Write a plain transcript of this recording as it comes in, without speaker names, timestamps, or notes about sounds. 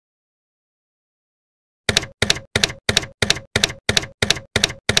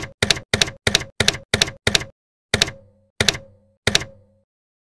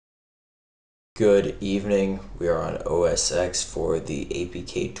Good evening. We are on OSX for the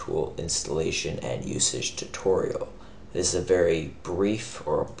Apktool installation and usage tutorial. This is a very brief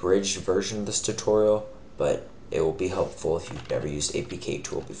or abridged version of this tutorial, but it will be helpful if you've never used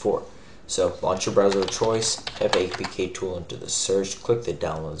Apktool before. So launch your browser of choice, type Apktool into the search, click the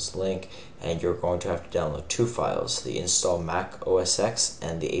downloads link, and you're going to have to download two files, the install Mac OSX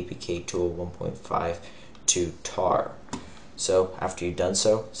and the Apktool 1.5 to tar. So after you've done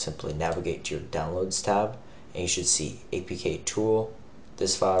so, simply navigate to your Downloads tab, and you should see Apktool,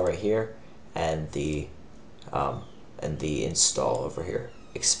 this file right here, and the install over here.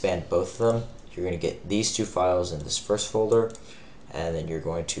 Expand both of them. You're going to get these two files in this first folder, and then you're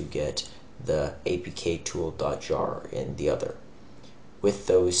going to get the apktool.jar in the other. With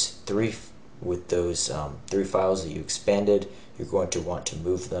those three files that you expanded, you're going to want to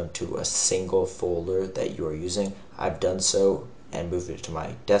move them to a single folder that you are using. I've done so and moved it to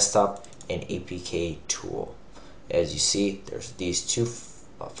my desktop in Apktool. As you see, there's these two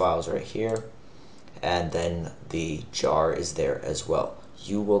files right here, and then the jar is there as well.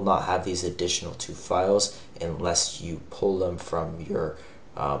 You will not have these additional two files unless you pull them from your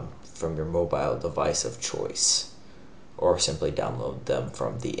mobile device of choice, or simply download them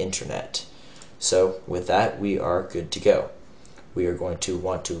from the internet. So with that, we are good to go. We are going to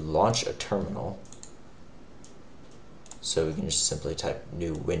want to launch a terminal. So we can just simply type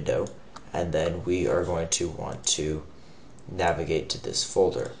new window, and then we are going to want to navigate to this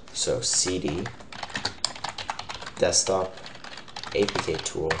folder. So cd desktop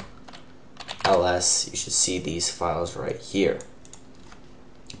apktool ls. You should see these files right here.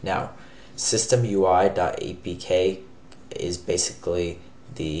 Now systemui.apk is basically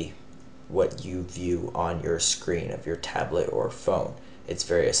what you view on your screen of your tablet or phone. It's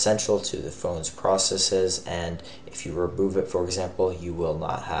very essential to the phone's processes, and if you remove it, for example, you will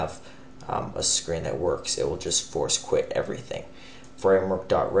not have a screen that works. It will just force quit everything.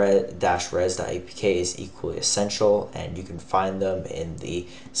 Framework.res.apk is equally essential, and you can find them in the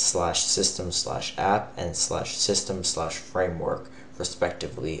 /system/app and /system/framework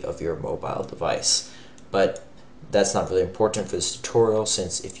respectively of your mobile device. But that's not really important for this tutorial,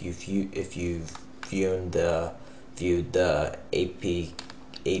 since if you've viewed the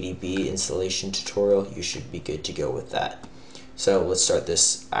ADB installation tutorial, you should be good to go with that. So let's start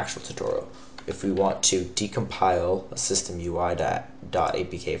this actual tutorial. If we want to decompile a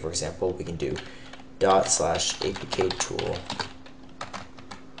systemui.apk, for example, we can do /apktool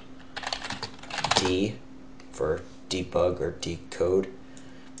d for debug or decode,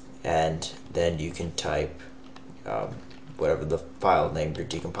 and then you can type whatever the file name you're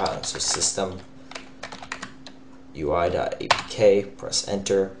decompiling. So systemui.apk, press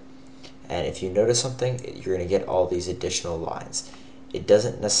enter, and if you notice something, you're going to get all these additional lines. It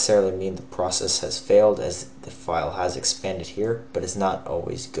doesn't necessarily mean the process has failed, as the file has expanded here, but it's not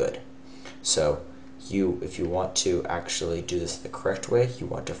always good. So if you want to actually do this the correct way, you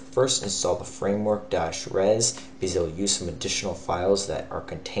want to first install the framework-res, because it'll use some additional files that are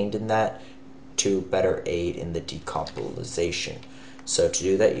contained in that to better aid in the decompilation. So to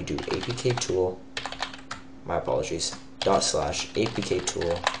do that, you do apktool, /apktool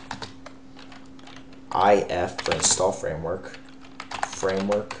if for install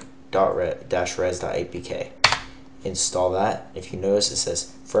framework.res.apk. Install that. If you notice, it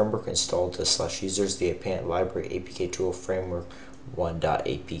says framework installed to /users the appended library apktool framework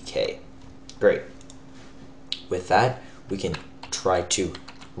 1.apk. Great. With that, we can try to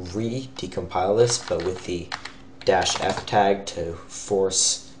re-decompile this, but with the -f tag to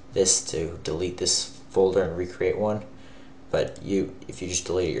force this to delete this folder and recreate one. But if you just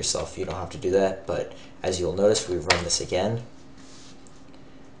delete it yourself, you don't have to do that. But as you'll notice, we run this again,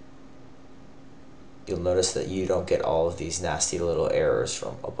 you'll notice that you don't get all of these nasty little errors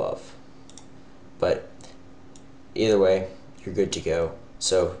from above. But either way, you're good to go.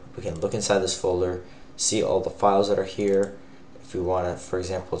 So we can look inside this folder, see all the files that are here. If we want to, for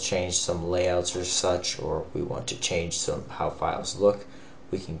example, change some layouts or such, or we want to change how files look,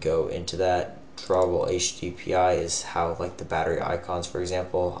 we can go into that. Drawable HDPI is how, like the battery icons, for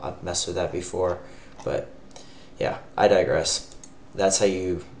example. I've messed with that before, but yeah, I digress. That's how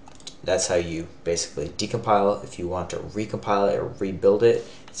you basically decompile. If you want to recompile it or rebuild it,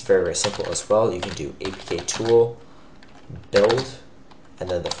 it's very, very simple as well. You can do apktool build, and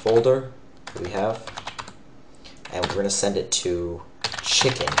then the folder that we have, and we're going to send it to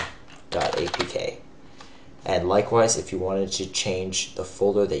chicken.apk. And likewise, if you wanted to change the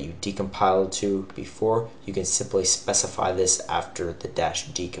folder that you decompiled to before, you can simply specify this after the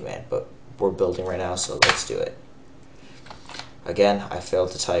 -d command, but we're building right now, so let's do it. Again, I failed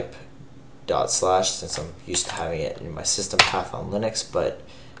to type // since I'm used to having it in my system path on Linux, but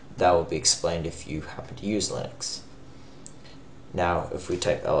that will be explained if you happen to use Linux. Now, if we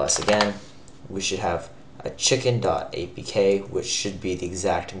type ls again, we should have a chicken.apk, which should be the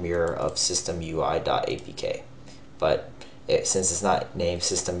exact mirror of systemui.apk. But since it's not named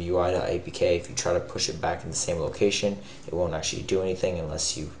systemui.apk, if you try to push it back in the same location, it won't actually do anything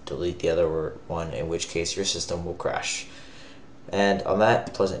unless you delete the other one, in which case your system will crash. And on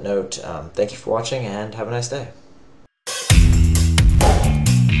that pleasant note, thank you for watching and have a nice day.